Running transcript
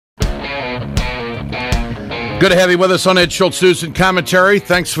Good to have you with us on Ed Schultz News and Commentary.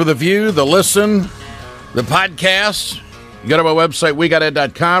 Thanks for the view, the listen, the podcast. You go to our website,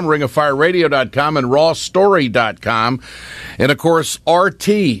 wegoted.com, ringofireradio.com, and rawstory.com, and, of course,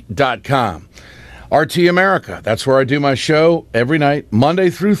 RT.com. RT America, that's where I do my show every night, Monday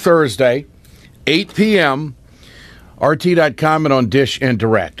through Thursday, 8 p.m., RT.com and on Dish and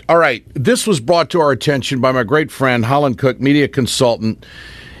Direct. All right, this was brought to our attention by my great friend, Holland Cooke, Media Consultant.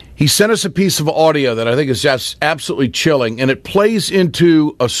 He sent us a piece of audio that I think is just absolutely chilling, and it plays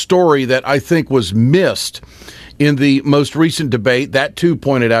into a story that I think was missed in the most recent debate. That, too,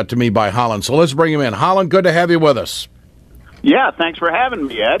 pointed out to me by Holland. So let's bring him in. Holland, good to have you with us. Yeah, thanks for having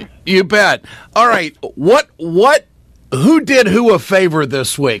me, Ed. You bet. All right, who did who a favor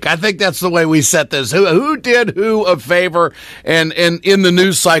this week? I think that's the way we set this. Who did who a favor, and in the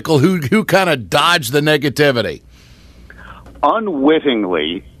news cycle, who kind of dodged the negativity?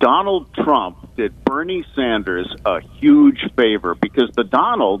 Unwittingly, Donald Trump did Bernie Sanders a huge favor because the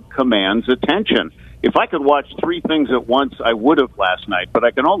Donald commands attention. If I could watch three things at once, I would have last night, but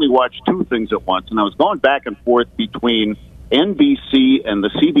I can only watch two things at once. And I was going back and forth between NBC and the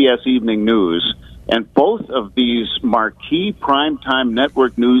CBS Evening News, and both of these marquee primetime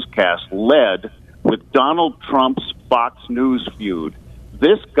network newscasts led with Donald Trump's Fox News feud.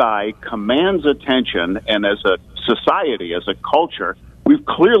 This guy commands attention, and as a society, as a culture, we've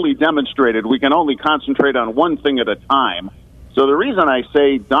clearly demonstrated we can only concentrate on one thing at a time. So the reason I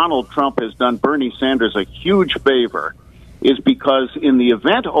say Donald Trump has done Bernie Sanders a huge favor is because in the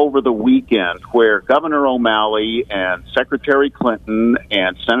event over the weekend where Governor O'Malley and Secretary Clinton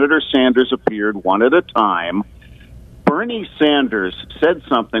and Senator Sanders appeared one at a time, Bernie Sanders said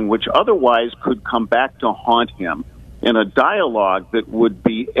something which otherwise could come back to haunt him in a dialogue that would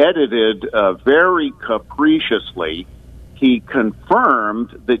be edited very capriciously. He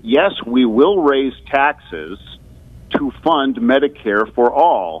confirmed that, yes, we will raise taxes to fund Medicare for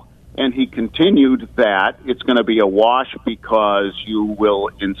all. And he continued that it's going to be a wash because you will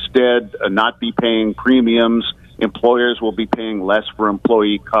instead not be paying premiums. Employers will be paying less for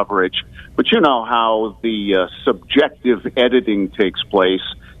employee coverage. But you know how the subjective editing takes place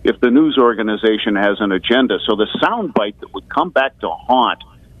if the news organization has an agenda. So the soundbite that would come back to haunt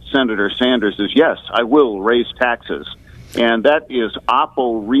Senator Sanders is, yes, I will raise taxes. And that is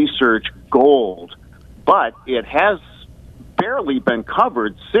Oppo research gold. But it has barely been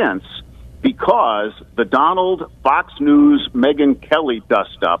covered since, because the Donald Fox News Megyn Kelly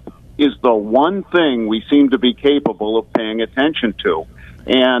dust-up is the one thing we seem to be capable of paying attention to.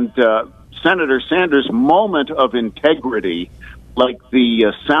 And Senator Sanders' moment of integrity, like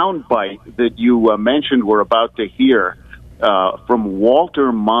the soundbite that you mentioned we're about to hear from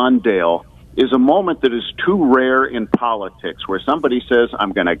Walter Mondale, is a moment that is too rare in politics, where somebody says,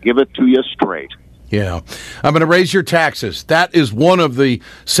 I'm going to give it to you straight. Yeah. I'm going to raise your taxes. That is one of the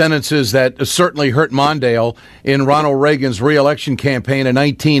sentences that certainly hurt Mondale in Ronald Reagan's re-election campaign in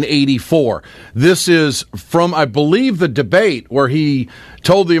 1984. This is from, I believe, the debate where he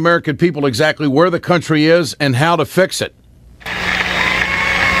told the American people exactly where the country is and how to fix it.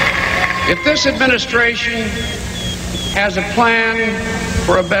 If this administration has a plan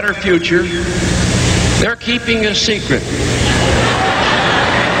for a better future, they're keeping a secret.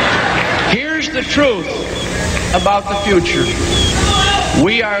 Here's the truth about the future.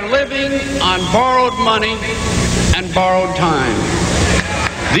 We are living on borrowed money and borrowed time.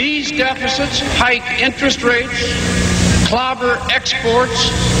 These deficits hike interest rates, clobber exports,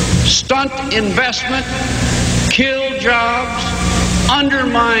 stunt investment, kill jobs,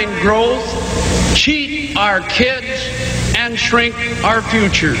 undermine growth, cheat our kids, and shrink our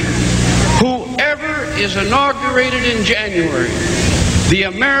future. Whoever is inaugurated in January, the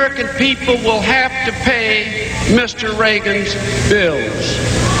American people will have to pay Mr. Reagan's bills.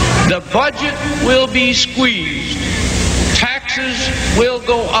 The budget will be squeezed. Taxes will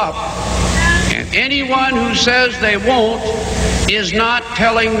go up. And anyone who says they won't is not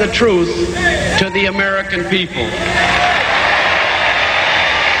telling the truth to the American people.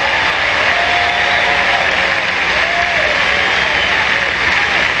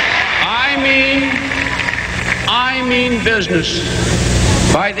 I mean business.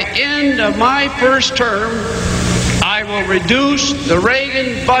 By the end of my first term, I will reduce the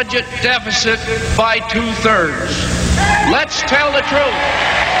Reagan budget deficit by 2/3. Let's tell the truth.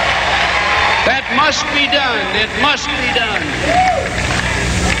 That must be done. It must be done.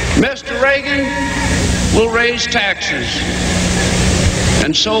 Mr. Reagan will raise taxes,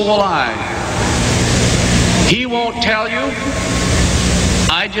 and so will I. He won't tell you.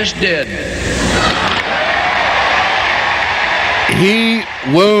 I just did. He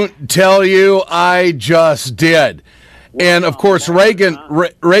won't tell you I just did. And, of course, Reagan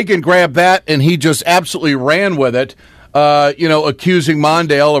grabbed that, and he just absolutely ran with it, accusing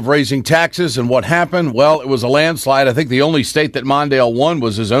Mondale of raising taxes. And what happened? Well, it was a landslide. I think the only state that Mondale won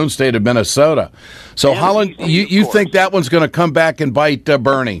was his own state of Minnesota. So, Holland, you think that one's going to come back and bite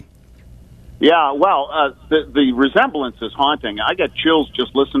Bernie? Yeah, well, the resemblance is haunting. I got chills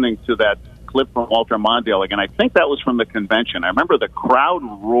just listening to that clip from Walter Mondale again. I think that was from the convention. I remember the crowd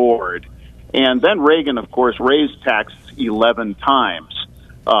roared. And then Reagan, of course, raised taxes 11 times.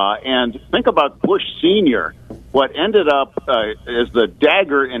 And think about Bush Sr. What ended up as the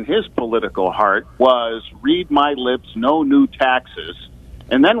dagger in his political heart was read my lips, no new taxes.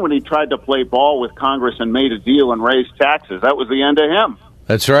 And then when he tried to play ball with Congress and made a deal and raised taxes, that was the end of him.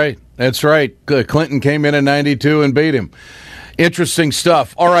 That's right. That's right. Clinton came in 92 and beat him. Interesting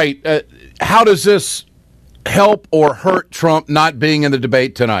stuff. All right. How does this help or hurt Trump not being in the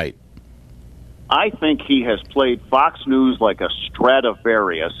debate tonight? I think he has played Fox News like a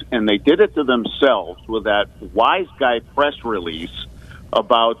Stradivarius, and they did it to themselves with that wise guy press release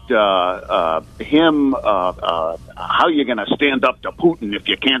about him, how you're going to stand up to Putin if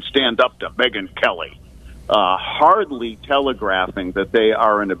you can't stand up to Megyn Kelly, hardly telegraphing that they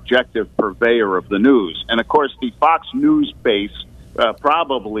are an objective purveyor of the news. And, of course, the Fox News base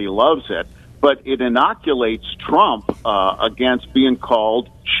probably loves it, but it inoculates Trump against being called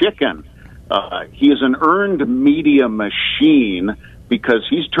chicken. He is an earned media machine because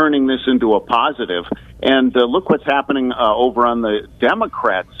he's turning this into a positive. And look what's happening over on the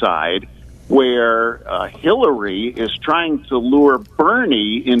Democrat side, where Hillary is trying to lure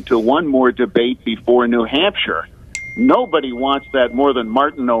Bernie into one more debate before New Hampshire. Nobody wants that more than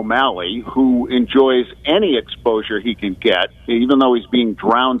Martin O'Malley, who enjoys any exposure he can get, even though he's being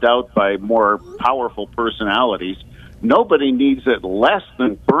drowned out by more powerful personalities. Nobody needs it less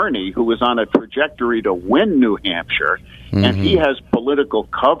than Bernie, who is on a trajectory to win New Hampshire. Mm-hmm. And he has political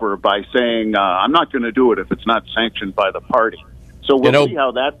cover by saying, I'm not going to do it if it's not sanctioned by the party. So we'll see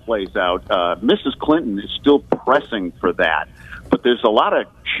how that plays out. Mrs. Clinton is still pressing for that. But there's a lot of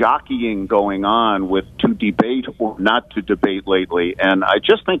jockeying going on with to debate or not to debate lately. And I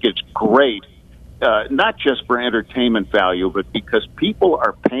just think it's great, not just for entertainment value, but because people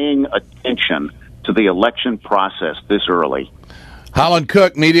are paying attention to the election process this early. Holland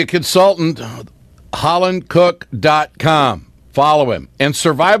Cooke, media consultant, hollandcooke.com. Follow him. And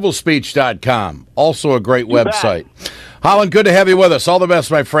survivalspeech.com, also a great website. Holland, good to have you with us. All the best,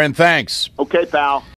 my friend. Thanks. Okay, pal.